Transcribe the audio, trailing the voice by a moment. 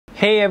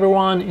Hey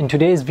everyone, in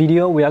today's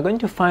video we are going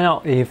to find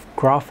out if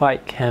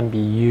graphite can be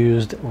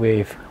used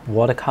with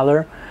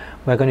watercolor.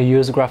 We're going to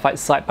use graphite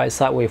side by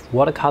side with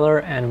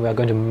watercolor, and we're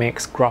going to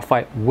mix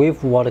graphite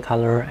with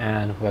watercolor,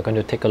 and we're going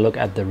to take a look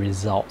at the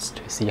results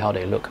to see how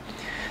they look.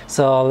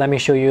 So let me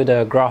show you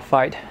the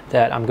graphite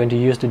that I'm going to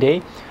use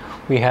today.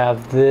 We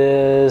have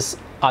this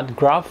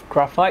Artgraf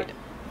graphite,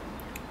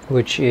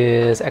 which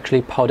is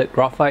actually powdered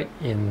graphite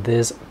in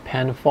this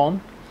pen form,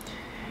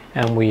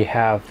 and we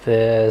have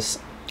this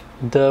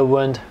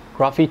Derwent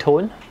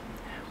Graphitone,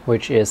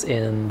 which is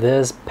in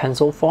this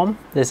pencil form.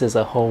 This is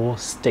a whole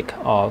stick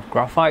of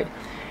graphite,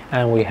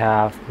 and we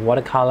have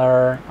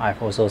watercolor. I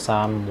have also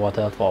some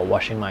water for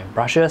washing my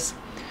brushes.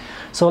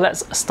 So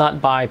let's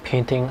start by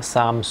painting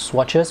some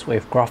swatches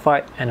with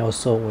graphite and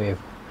also with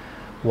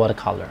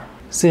watercolor.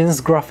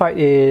 Since graphite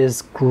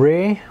is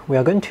gray, we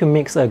are going to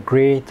mix a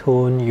gray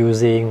tone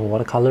using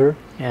watercolor,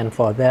 and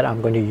for that I'm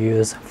going to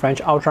use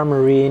French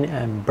ultramarine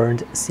and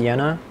burnt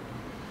sienna.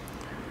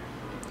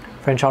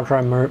 French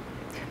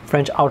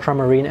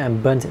ultramarine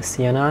and burnt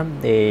sienna,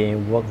 they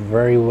work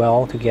very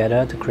well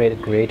together to create a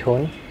gray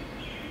tone.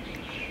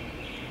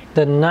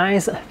 The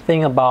nice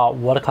thing about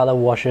watercolor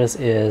washes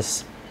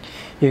is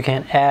you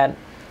can add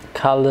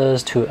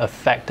colors to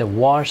affect the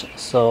wash.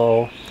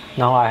 So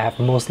now I have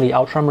mostly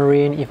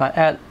ultramarine. If I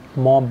add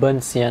more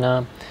burnt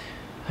sienna,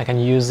 I can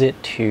use it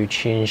to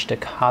change the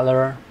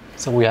color.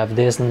 So we have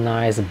this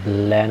nice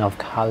blend of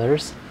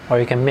colors, or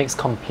you can mix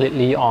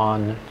completely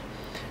on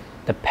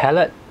the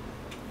palette,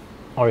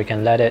 or you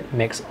can let it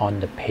mix on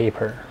the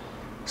paper.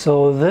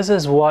 So this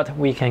is what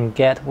we can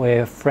get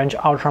with French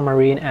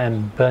ultramarine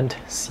and burnt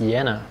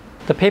sienna.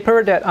 The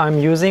paper that I'm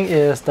using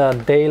is the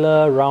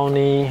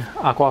Rowney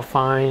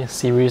Aquafine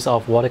series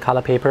of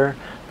watercolor paper.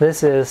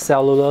 This is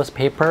cellulose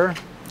paper.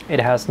 It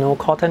has no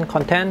cotton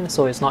content,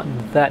 so it's not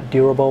that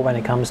durable when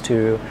it comes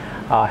to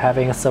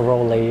having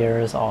several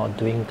layers or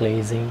doing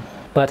glazing.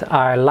 But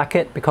I like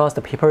it because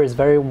the paper is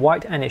very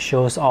white and it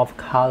shows off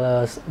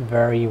colors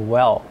very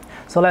well.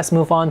 So let's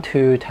move on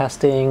to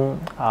testing,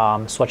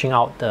 swatching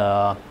out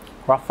the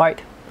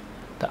graphite,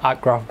 the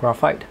Artgraf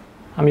graphite.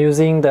 I'm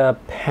using the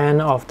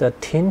pen of the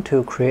tin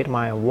to create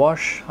my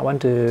wash. I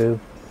want to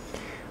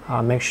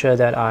make sure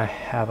that I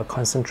have a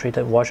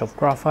concentrated wash of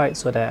graphite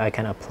so that I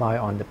can apply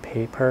on the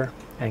paper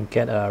and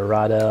get a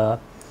rather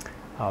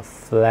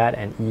flat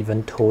and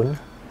even tone.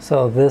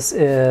 So this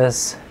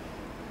is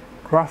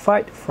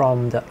graphite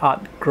from the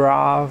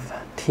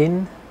Artgraf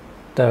tin.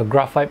 The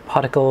graphite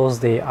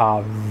particles, they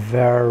are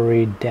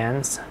very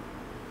dense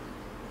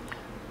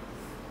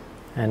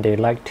and they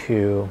like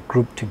to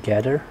group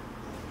together.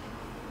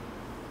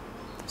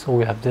 So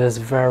we have this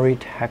very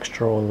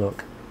textural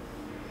look.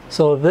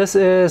 So this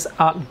is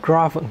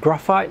Artgraf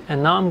graphite,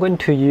 and now I'm going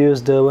to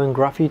use Derwent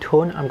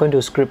Graphitone. I'm going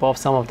to scrape off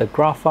some of the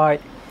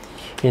graphite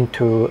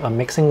into a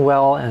mixing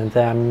well and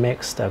then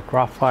mix the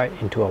graphite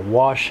into a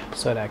wash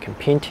so that I can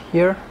paint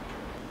here.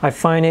 I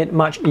find it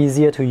much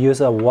easier to use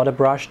a water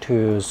brush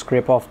to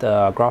scrape off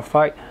the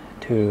graphite,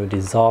 to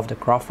dissolve the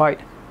graphite.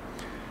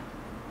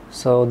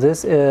 So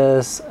this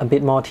is a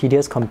bit more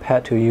tedious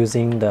compared to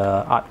using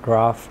the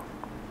Artgraf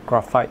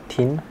graphite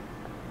tin.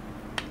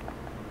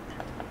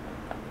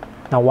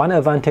 Now, one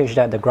advantage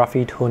that the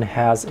Graphitone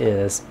has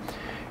is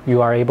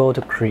you are able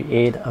to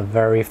create a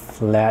very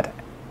flat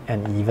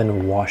and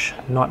even wash,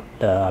 not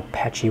the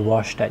patchy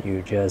wash that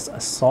you just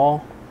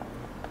saw,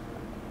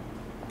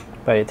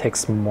 but it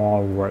takes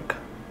more work.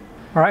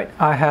 Alright,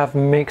 I have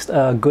mixed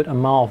a good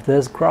amount of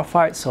this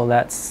graphite, so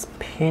let's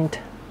paint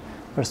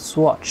a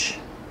swatch.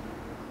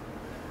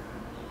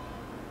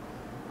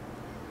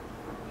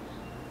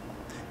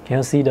 Can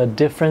you see the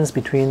difference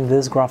between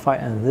this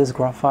graphite and this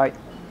graphite?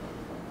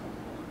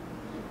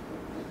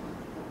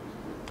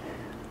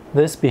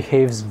 This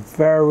behaves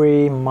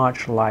very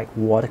much like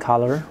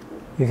watercolor.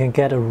 You can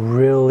get a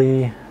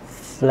really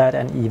flat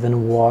and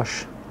even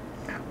wash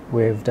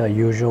with the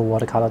usual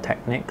watercolor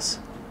techniques.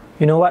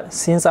 You know what,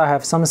 since I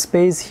have some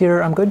space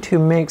here, I'm going to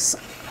mix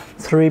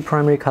 3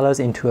 primary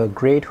colors into a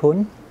gray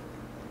tone.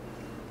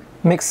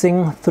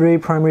 Mixing 3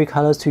 primary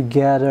colors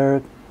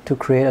together to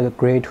create a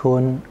gray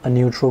tone, a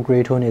neutral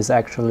gray tone, is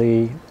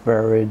actually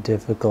very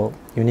difficult.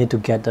 You need to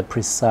get the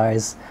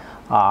precise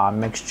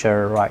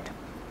mixture right.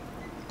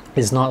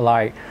 It's not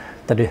like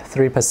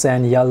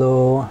 33%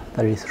 yellow,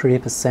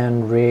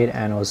 33% red,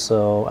 and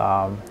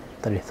also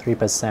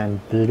 33%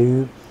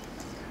 blue.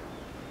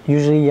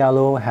 Usually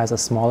yellow has a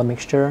smaller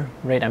mixture,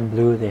 red and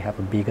blue, they have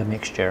a bigger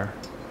mixture.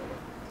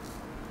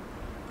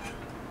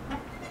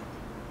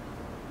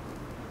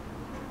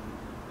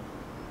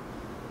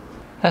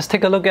 Let's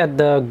take a look at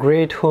the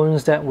gray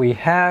tones that we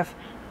have.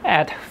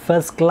 At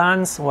first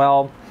glance,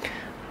 well,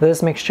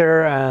 this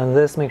mixture and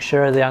this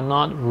mixture, they are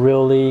not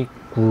really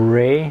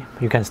gray.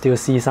 You can still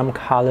see some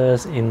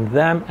colors in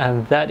them,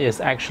 and that is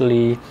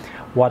actually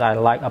what I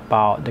like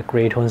about the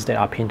gray tones that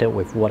are painted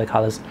with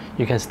watercolors.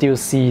 You can still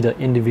see the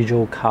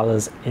individual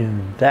colors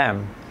in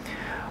them.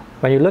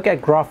 When you look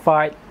at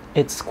graphite,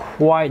 it's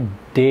quite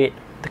dead.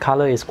 The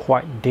color is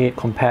quite dead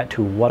compared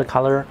to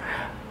watercolor.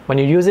 When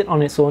you use it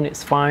on its own,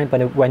 it's fine,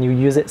 but when you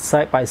use it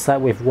side by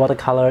side with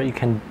watercolor, you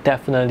can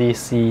definitely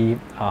see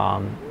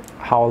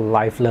how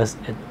lifeless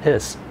it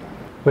is.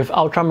 With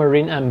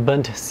ultramarine and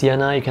burnt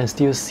sienna, you can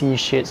still see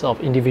shades of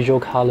individual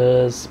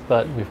colors,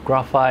 but with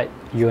graphite,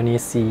 you only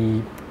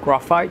see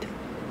graphite.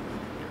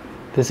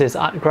 This is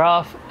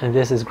Artgraf and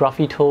this is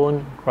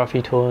Graphitone.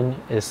 Graphitone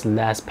is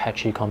less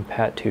patchy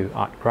compared to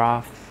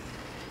Artgraf.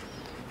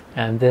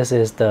 And this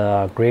is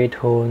the gray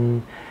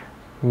tone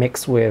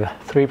mixed with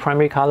 3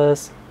 primary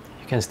colors.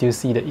 You can still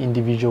see the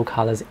individual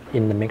colors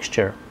in the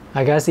mixture.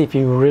 I guess if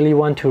you really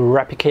want to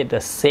replicate the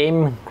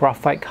same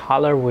graphite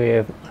color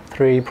with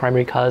 3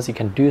 primary colors, you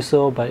can do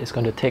so, but it's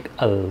going to take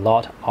a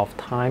lot of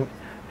time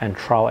and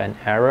trial and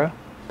error.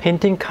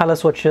 Painting color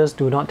swatches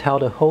do not tell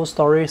the whole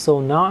story,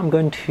 so now I'm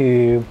going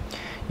to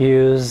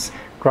use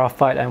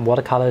graphite and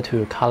watercolor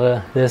to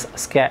color this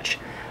sketch.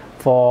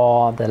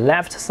 For the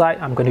left side,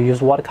 I'm going to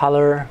use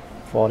watercolor.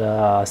 For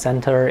the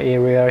center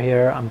area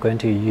here, I'm going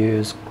to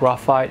use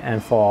graphite,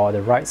 and for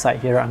the right side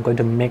here, I'm going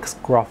to mix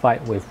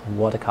graphite with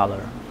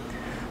watercolor.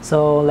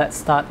 So let's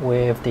start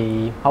with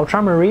the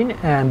ultramarine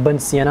and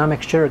burnt sienna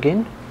mixture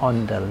again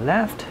on the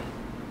left.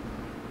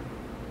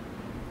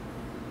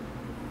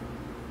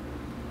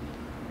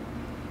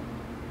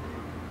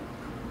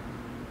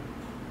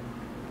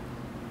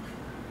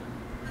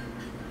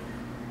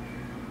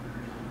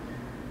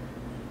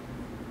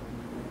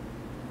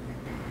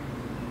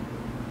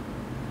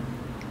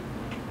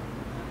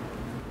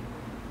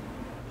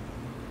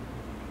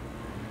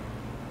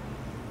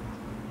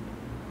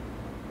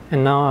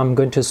 And now I'm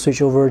going to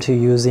switch over to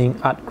using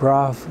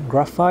Artgraf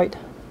Graphite.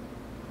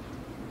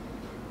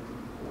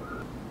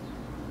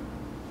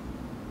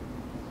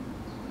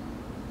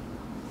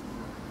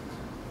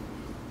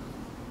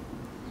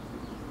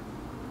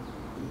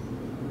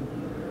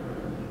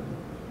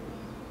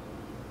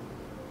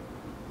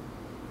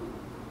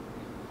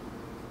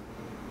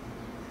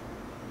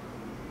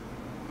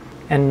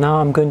 And now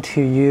I'm going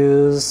to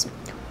use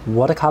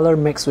watercolor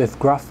mixed with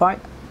graphite.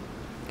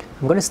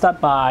 I'm going to start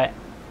by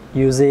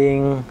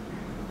using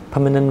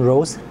Permanent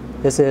Rose.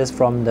 This is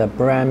from the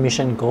brand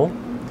Mission Gold.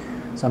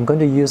 So I'm going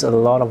to use a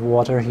lot of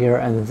water here,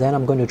 and then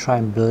I'm going to try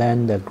and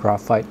blend the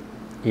graphite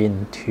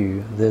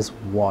into this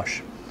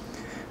wash.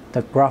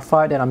 The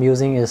graphite that I'm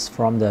using is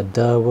from the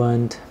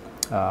Derwent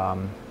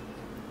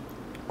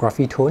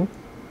Graphitone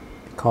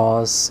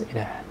because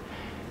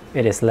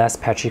it is less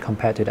patchy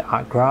compared to the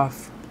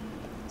Artgraf.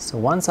 So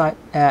once I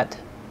add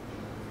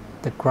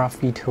the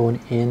Graphitone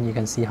in, you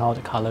can see how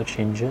the color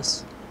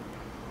changes.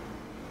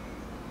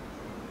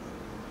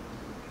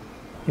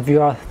 If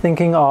you are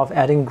thinking of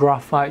adding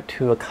graphite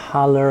to a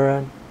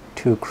color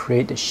to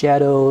create the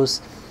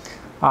shadows,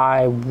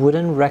 I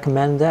wouldn't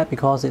recommend that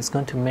because it's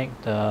going to make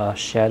the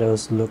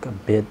shadows look a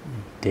bit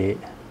dead.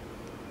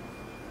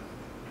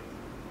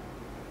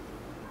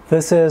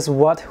 This is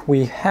what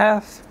we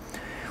have.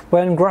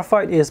 When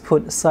graphite is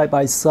put side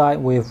by side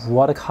with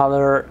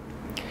watercolor,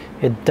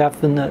 it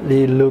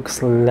definitely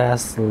looks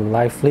less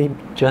lively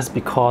just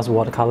because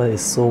watercolor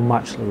is so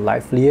much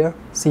livelier.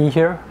 See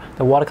here?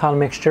 The watercolor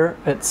mixture,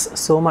 it's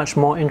so much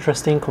more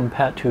interesting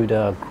compared to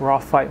the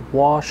graphite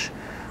wash,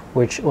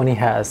 which only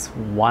has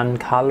 1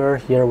 color.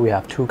 Here we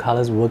have 2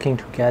 colors working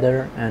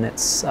together, and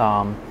it's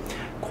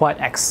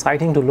quite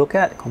exciting to look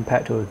at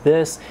compared to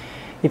this.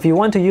 If you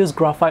want to use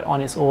graphite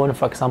on its own,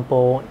 for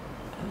example,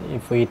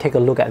 if we take a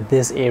look at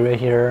this area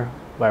here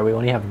where we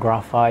only have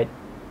graphite,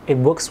 it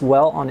works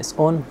well on its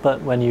own,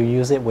 but when you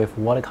use it with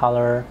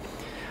watercolor,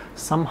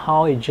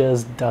 somehow it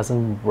just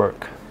doesn't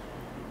work.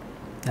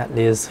 At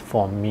least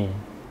for me.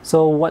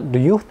 So what do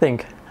you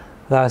think?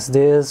 Does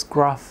this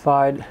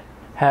graphite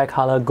hair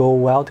color go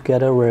well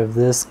together with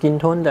this skin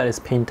tone that is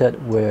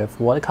painted with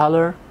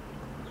watercolor?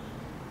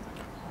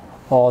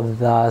 Or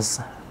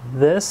does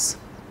this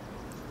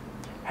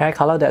hair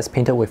color that's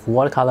painted with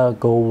watercolor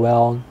go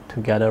well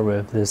together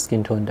with this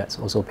skin tone that's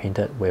also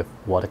painted with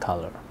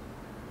watercolor?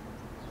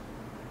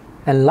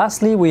 And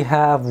lastly, we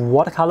have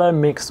watercolor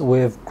mixed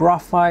with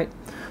graphite.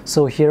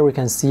 So here we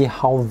can see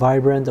how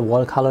vibrant the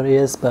watercolor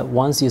is, but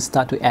once you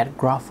start to add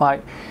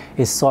graphite,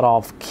 it sort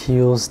of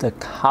kills the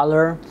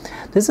color.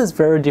 This is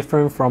very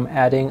different from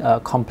adding a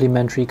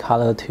complementary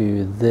color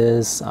to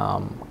this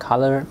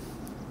color.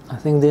 I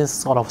think this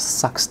sort of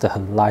sucks the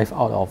life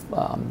out of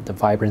the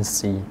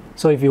vibrancy.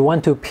 So if you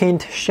want to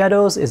paint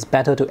shadows, it's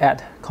better to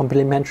add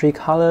complementary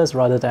colors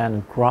rather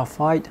than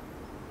graphite.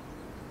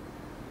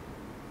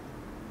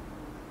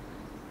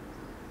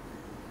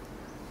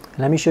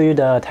 Let me show you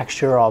the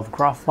texture of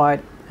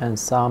graphite and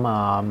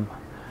some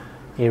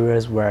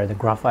areas where the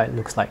graphite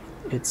looks like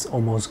it's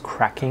almost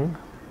cracking.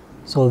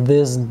 So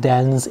this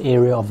dense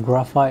area of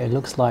graphite, it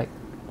looks like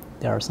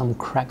there are some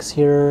cracks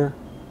here.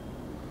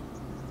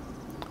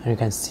 And you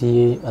can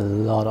see a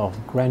lot of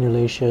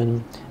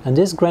granulation. And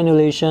this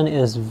granulation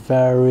is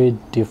very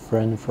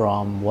different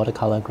from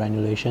watercolor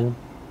granulation.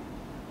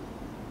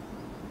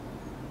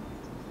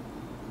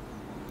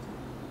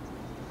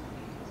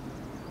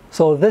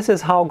 So this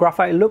is how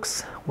graphite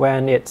looks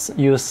when it's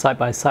used side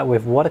by side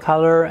with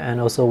watercolor, and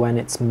also when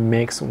it's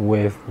mixed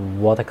with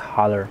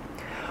watercolor.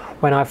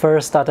 When I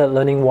first started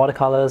learning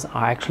watercolors,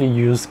 I actually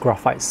used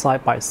graphite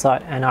side by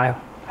side, and I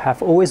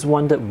have always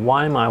wondered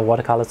why my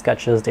watercolor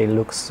sketches, they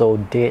look so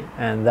dead,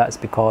 and that's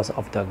because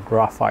of the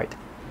graphite.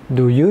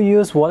 Do you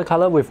use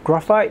watercolor with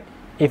graphite?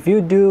 If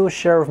you do,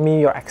 share with me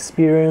your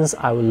experience.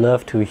 I would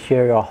love to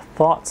hear your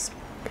thoughts.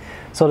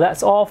 So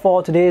that's all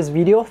for today's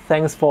video.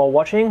 Thanks for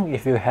watching.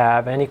 If you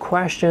have any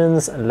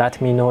questions, let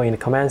me know in the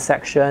comment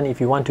section.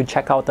 If you want to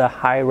check out the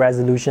high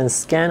resolution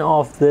scan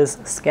of this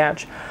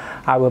sketch,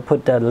 I will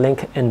put the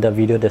link in the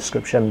video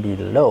description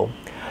below.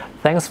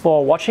 Thanks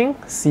for watching.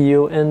 See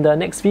you in the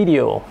next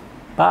video.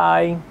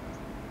 Bye.